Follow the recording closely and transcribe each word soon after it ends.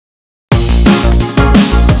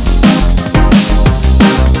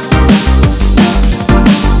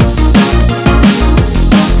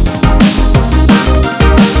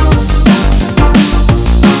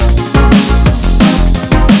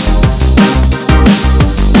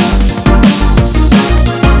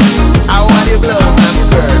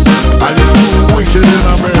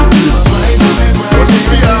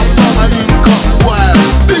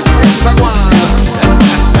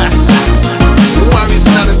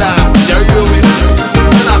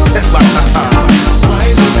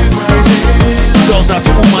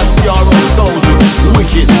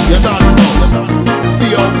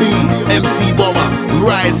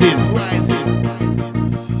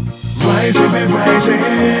we're rising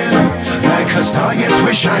like a star, yes,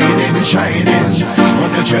 we're shining, shining. On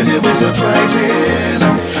the journey we're surprising.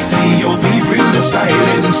 Theo, bring the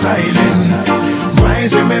styling, styling.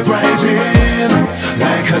 Rising, we're rising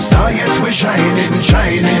like a star, yes, we're shining,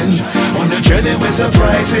 shining. On the journey we're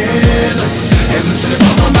surprising. Heaven to the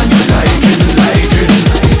bottom and you like it, like it.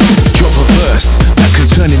 Drop a verse that can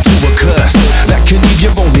turn into a curse, that can leave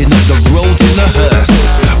you rolling up the road in a hearse.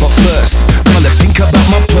 But first, gotta think about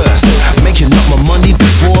my purse, making up my money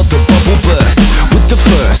before the bubble bursts. With the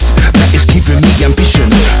first, that is keeping me ambition,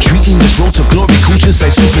 treating this road to glory cool just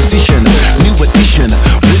like superstition. New edition,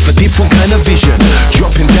 with a different kind of vision,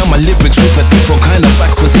 dropping down my lyrics with a different kind of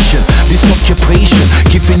acquisition. This occupation,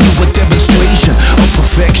 giving you a demonstration of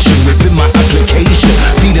perfection within my application,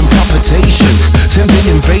 feeling palpitations, sending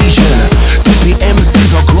invasion. To the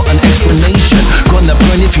MCs, I've got an explanation. Gonna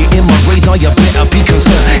burn if you're in my radar, you better be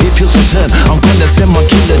concerned. If you're so turn, I'm gonna send my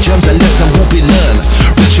killer germs, a lesson will be learned.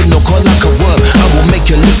 Reaching no call like a worm, I will make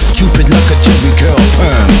you look stupid like a Jerry curl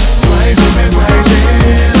perm. Rising and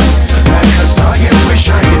rising like a star, yes, we're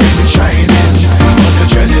shining, shining. On the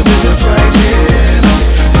journey we're surprising.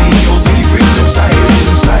 Theo, bring the styling,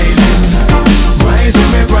 styling.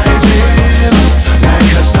 Rising and rising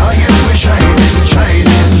like a star, yes, we're shining,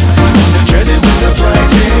 shining. On the journey we're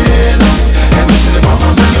surprising. And to the mama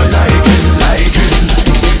when you like it, like it.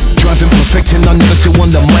 Driving, perfecting, I never still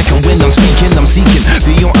on the mic. And when I'm speaking, I'm seeking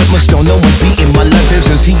the atmosphere, no one's beating. My life lives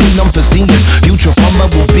and seeing, I'm foreseeing. Future farmer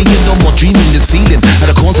will be in, no more dreaming. This feeling at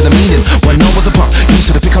the core to the meaning. When I was a punk,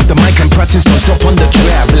 used to pick up the mic and practice, don't stop on the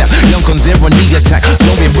trap. Young on zero knee attack,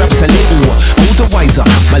 flowing raps a little older, wiser.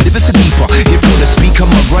 My lyrics are deeper. If you're the speaker,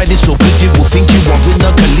 my ride is so good you will think you are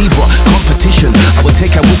winner caliber. Competition, I will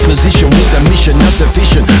take out with precision, with a mission not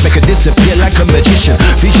sufficient. Make it disappear like a magician.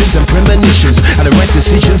 Visions and premonitions, and the right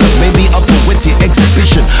decisions has made me a poetic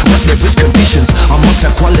exhibition. But there is conditions, I must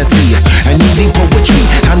have quality, and you need poetry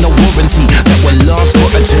and a warranty that will last for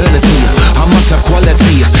eternity. I must have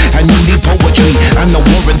quality, and you need poetry and a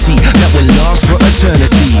warranty that will last for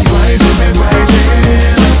eternity. Rising and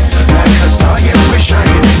rising like a star, yes, we're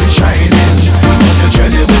shining, shining. On the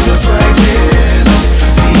journey we're surprising.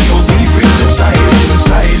 Theo, bring the styling,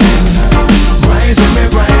 styling. Rising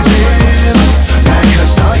and rising like a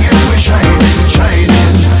star, yes, we're shining,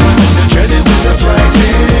 shining. On the journey we're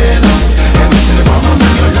surprising. And to the mama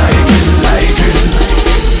when you like it, like it.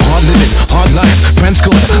 Hard living, hard life, friends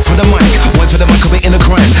good for the mic, one for the mic, I'll be in a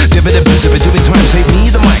crime. Dividend bills, if doing time, save me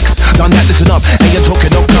the mics. Done that, listen up, and you're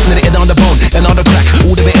talking up, now the end on the bone, and on the crack.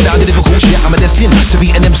 All the way down the difficult shit, I'm a destined to be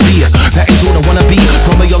an MC. That is all I wanna be,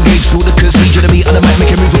 from a young age through the procedure to me. On the mic,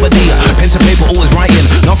 making move with a D. Pen to paper, always writing.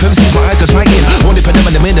 Not from MCs, my eyes are sighting. Only put them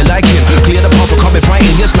in the minute like him. Clear the path for coming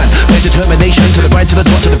fighting, yes man. My determination to the right, to the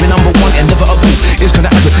top, to the be number one, and never a boo. It's gonna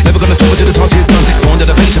happen, never gonna stop until the task is done. On to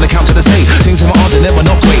the base, to the count, to the state. Things in my art, they never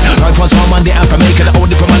not great. Life was hard, Monday, and for making the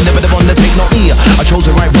only man, never the one to take, not me. I chose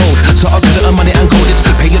the right road, so I couldn't earn money and gold. It's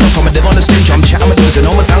paying off, I'm a live on the stage. I'm chatting my lyrics and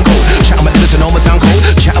all my sound cold. Chatting my lyrics and all my sound cold.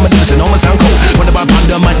 Chatting my lyrics and all my sound cold. When the band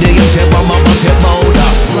on my day, I'm set by my boss, hit mode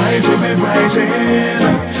up. Rising and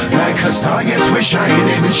rising like a star, yes, we're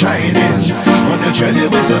shining, shining. On the journey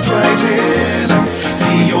we're surprising.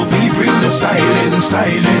 Theo, bring the styling,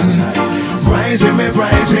 styling. Rising and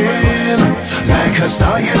rising like a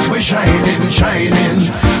star, yes, we're shining,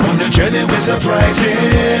 shining. On the journey we're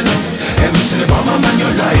surprising. And to the mama man, you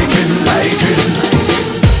like it.